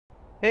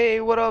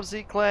Hey, what up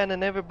Z-Clan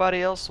and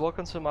everybody else,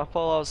 welcome to my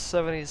Fallout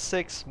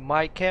 76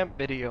 My Camp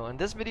video. And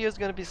this video is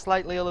going to be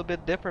slightly a little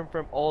bit different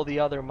from all the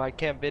other My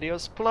Camp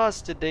videos,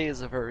 plus today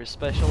is a very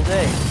special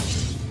day.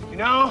 You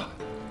know,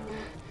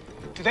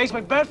 today's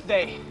my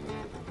birthday.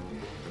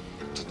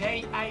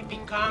 Today I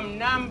become #1.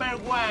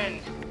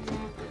 I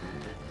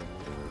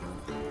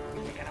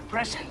got a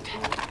present.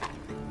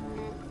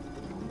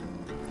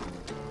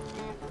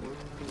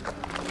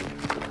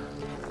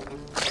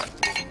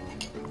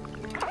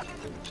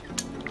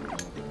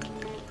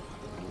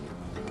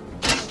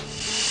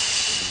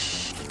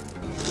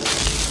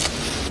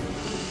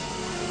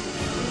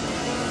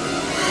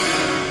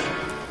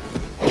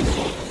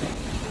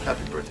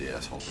 Happy birthday,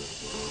 asshole.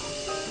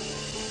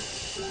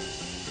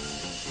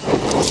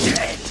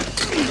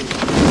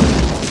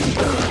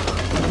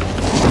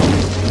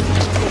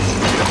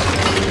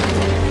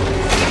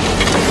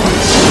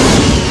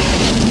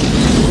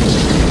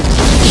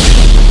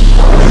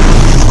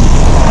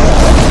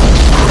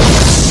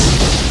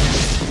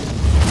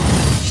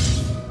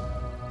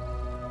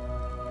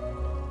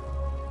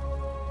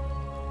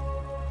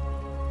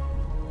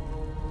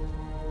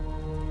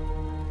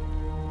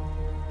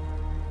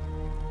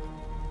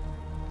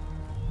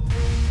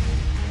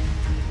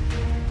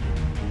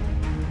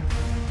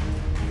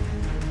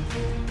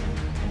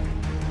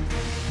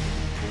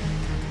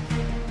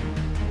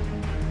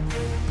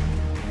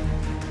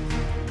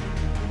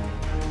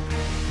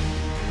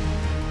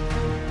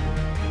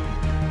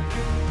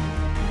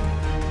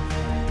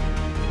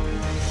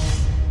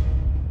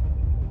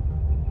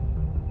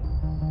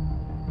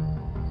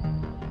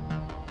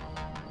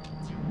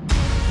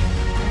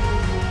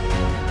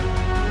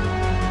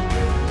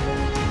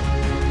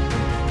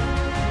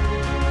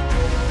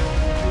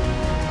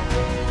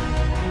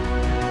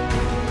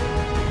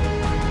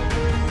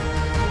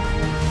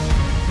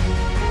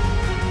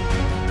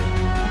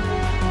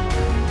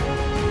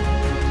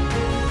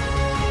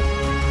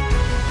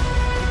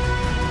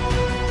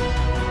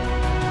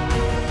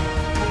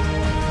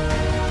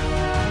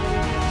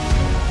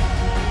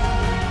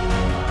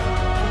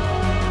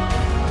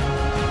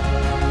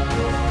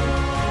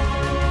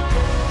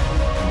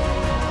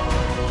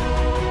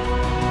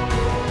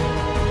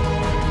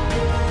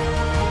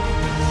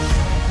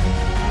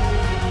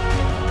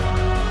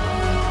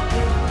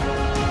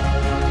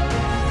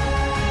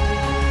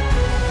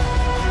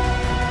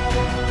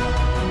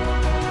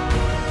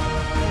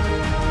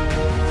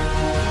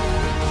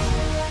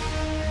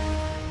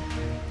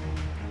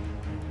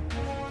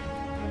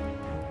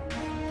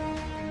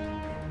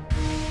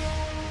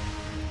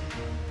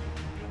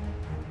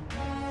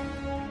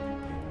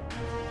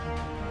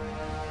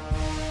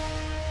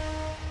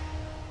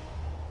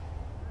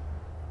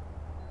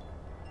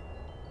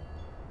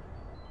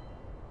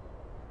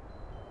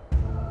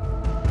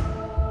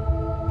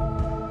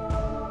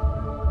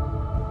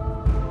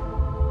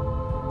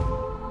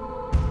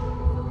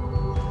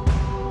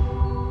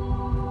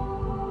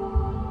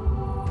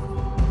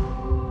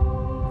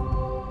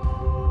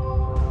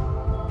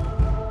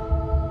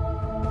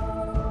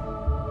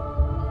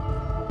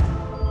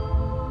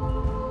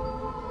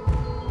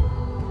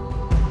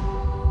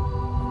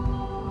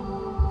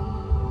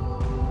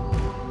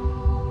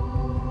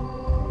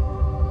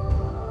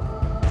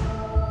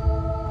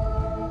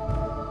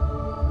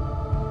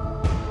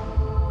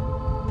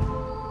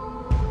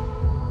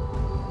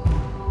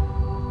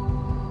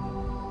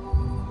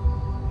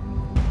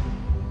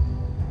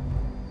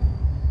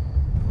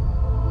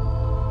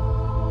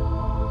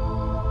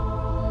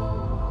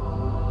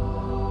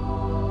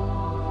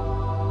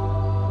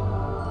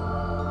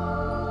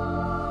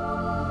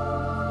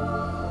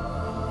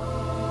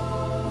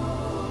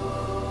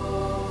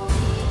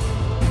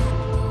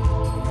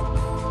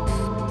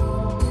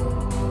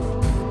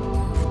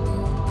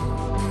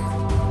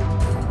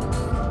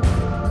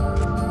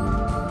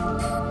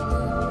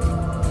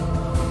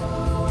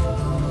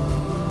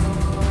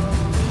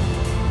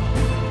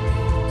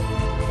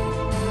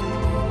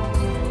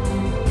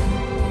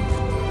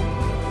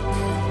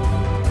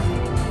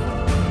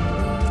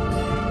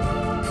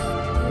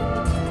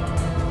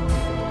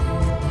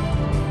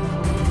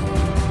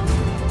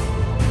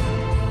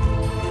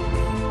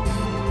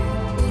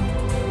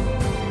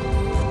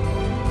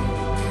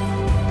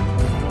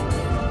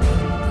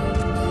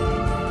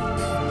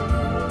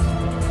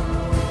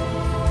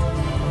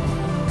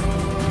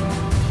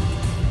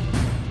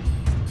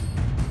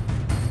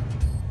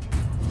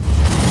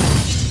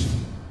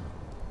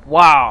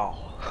 Wow!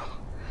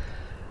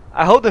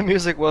 I hope the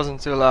music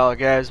wasn't too loud,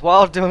 guys.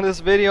 While doing this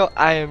video,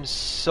 I am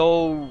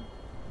so...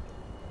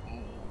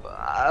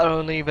 I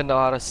don't even know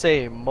how to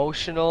say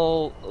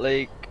emotional,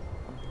 like...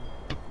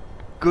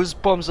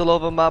 goosebumps all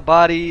over my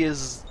body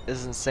is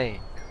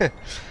insane.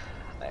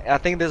 I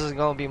think this is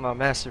gonna be my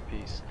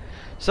masterpiece.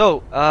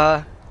 So,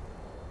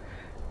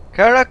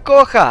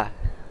 Karakoha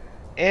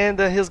and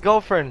his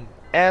girlfriend,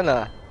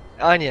 Anya.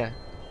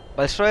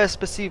 Большое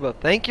спасибо.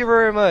 Thank you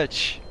very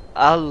much.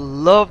 I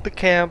love the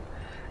camp,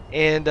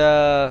 and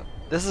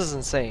this is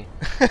insane.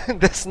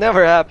 This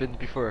never happened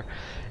before.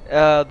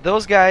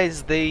 those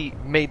guys, they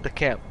made the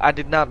camp. I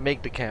did not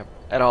make the camp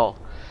at all.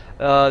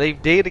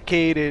 They've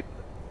dedicated,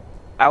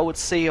 I would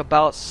say,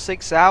 about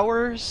 6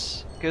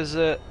 hours, because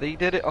they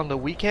did it on the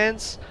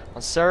weekends,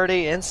 on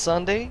Saturday and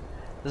Sunday.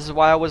 This is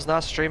why I was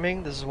not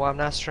streaming. This is why I'm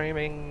not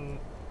streaming.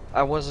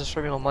 I wasn't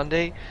streaming on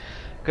Monday,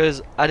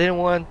 because I didn't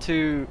want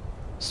to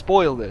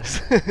spoil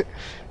this.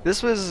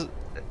 This was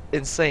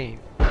insane.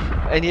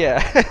 And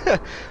yeah,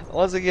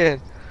 once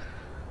again,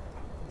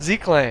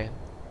 Z-Clan,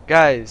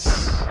 guys,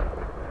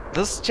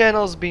 this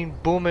channel's been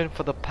booming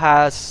for the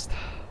past,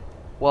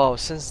 well,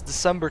 since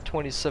December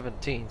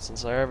 2017,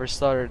 since I ever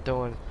started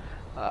doing,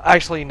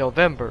 actually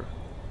November.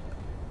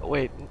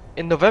 Wait,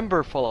 in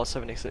November Fallout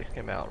 76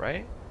 came out,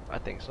 right? I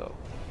think so.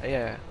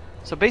 Yeah.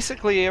 So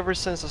basically, ever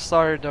since I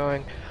started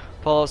doing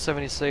Fallout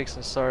 76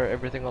 and started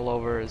everything all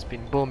over, it's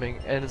been booming,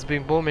 and it's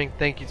been booming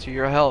thank you to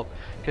your help,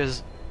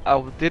 because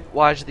I did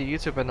watch the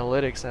YouTube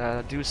analytics, and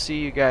I do see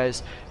you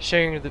guys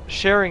sharing the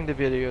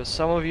videos.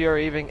 Some of you are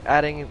even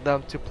adding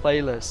them to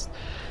playlists.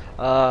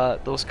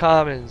 Those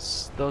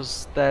comments,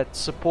 those that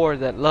support,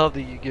 that love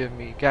that you give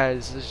me,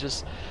 guys, it's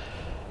just,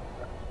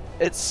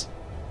 it's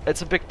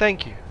a big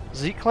thank you.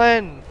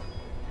 Z-Clan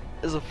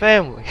is a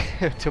family.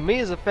 To me,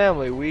 is a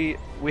family.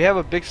 We have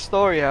a big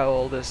story how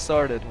all this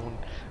started when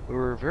we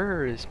were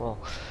very small.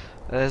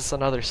 That's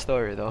another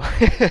story though.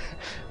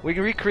 We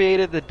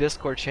recreated the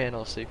Discord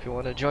channel, so if you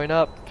want to join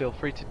up, feel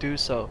free to do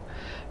so.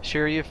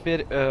 Share your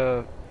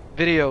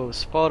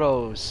videos,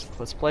 photos,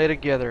 let's play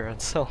together,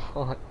 and so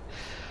on.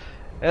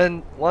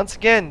 And once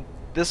again,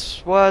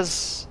 this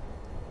was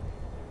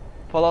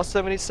Fallout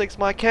 76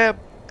 my camp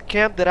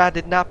that I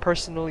did not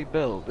personally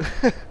build.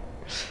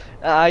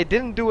 I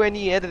didn't do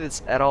any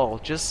edits at all,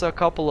 just a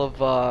couple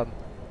of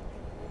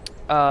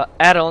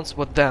add-ons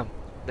with them.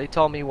 They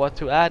told me what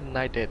to add and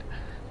I did,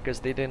 because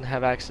they didn't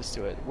have access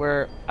to it.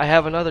 Where I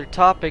have another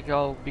topic,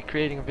 I'll be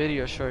creating a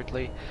video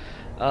shortly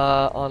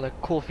on a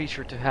cool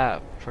feature to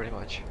have, pretty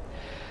much.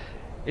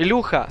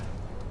 Илюха,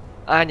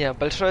 Аня,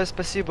 большое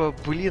спасибо,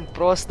 блин,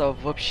 просто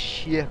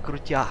вообще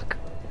крутяк.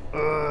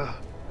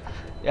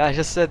 Yeah, I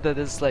just said that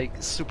it's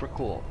like super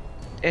cool.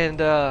 And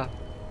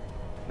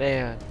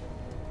man,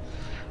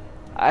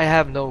 I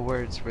have no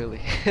words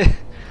really.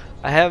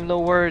 I have no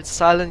words.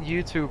 Silent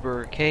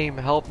YouTuber came,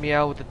 helped me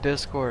out with the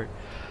Discord.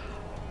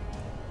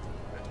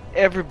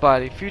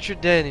 Everybody, Future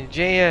Denny,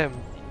 JM,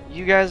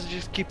 you guys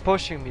just keep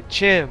pushing me.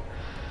 Chim,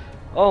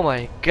 oh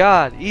my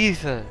god,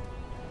 Ethan,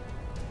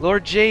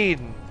 Lord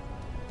Jaden,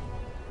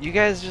 you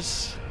guys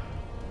just,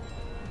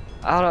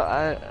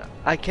 I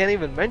can't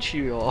even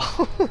mention you all.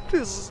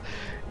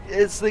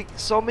 It's like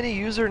so many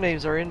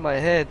usernames are in my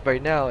head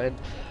right now, and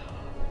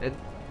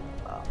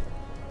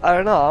I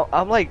don't know.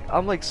 I'm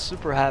like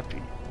super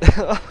happy.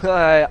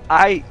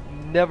 I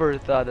never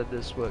thought that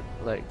this would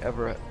like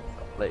ever,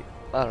 like,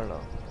 I don't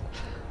know.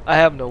 I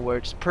have no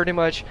words. Pretty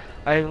much,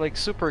 I'm like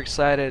super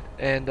excited,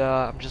 and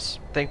I'm just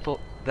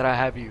thankful that I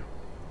have you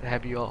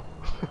all.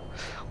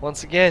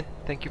 Once again,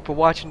 thank you for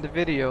watching the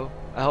video.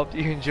 I hope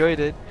you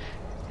enjoyed it,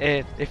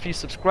 and if you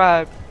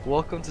subscribe,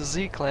 welcome to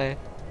Z-Clan,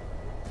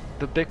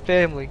 the big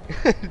family.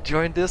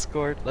 Join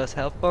Discord. Let's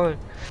have fun.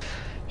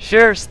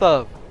 Share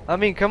stuff. I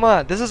mean, come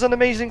on, this is an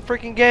amazing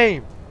freaking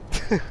game.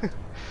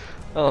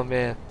 Oh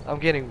man, I'm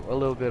getting a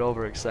little bit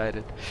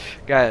overexcited.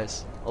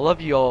 Guys, I love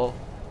you all,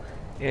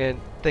 and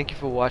thank you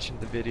for watching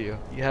the video.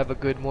 You have a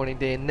good morning,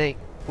 day, and night,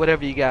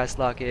 whatever you guys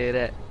lock it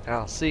at.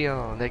 I'll see you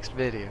on the next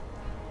video.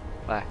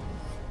 Bye.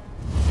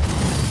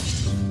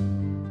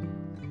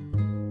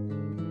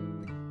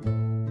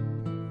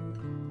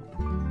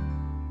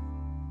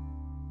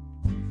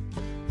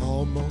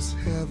 Almost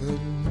heaven,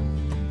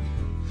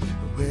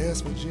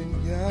 West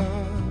Virginia,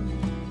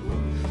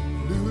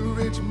 Blue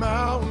Ridge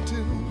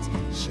Mountains,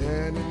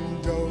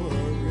 Shenandoah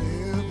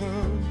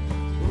River.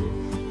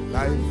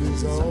 Life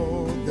is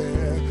all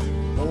there,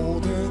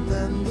 older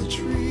than the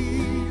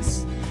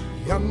trees,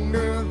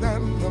 younger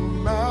than the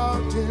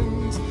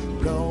mountains,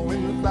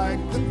 blowing like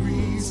the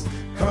breeze.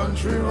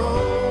 Country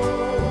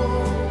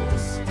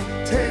roads,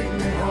 take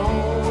me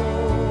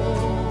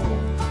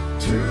home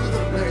to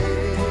the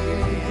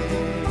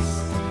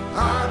place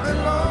I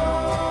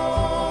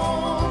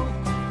belong.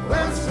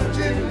 West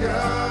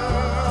Virginia,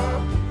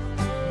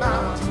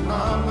 Mountain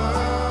Mama,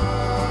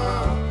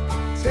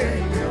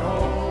 take me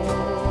home.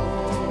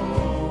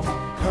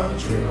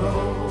 Country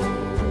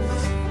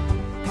roads,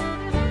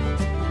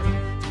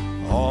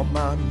 all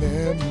my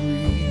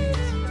memories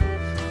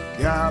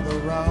gather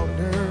round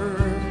her.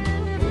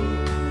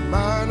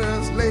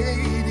 Miner's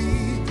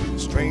lady,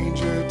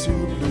 stranger to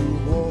blue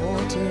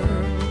water,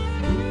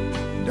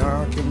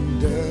 dark and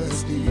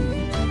dusty,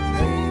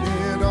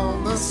 painted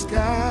on the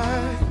sky.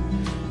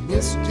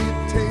 Misty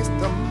taste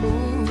of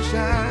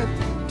moonshine,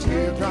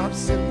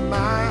 teardrops in my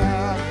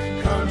eye.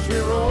 Country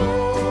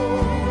road.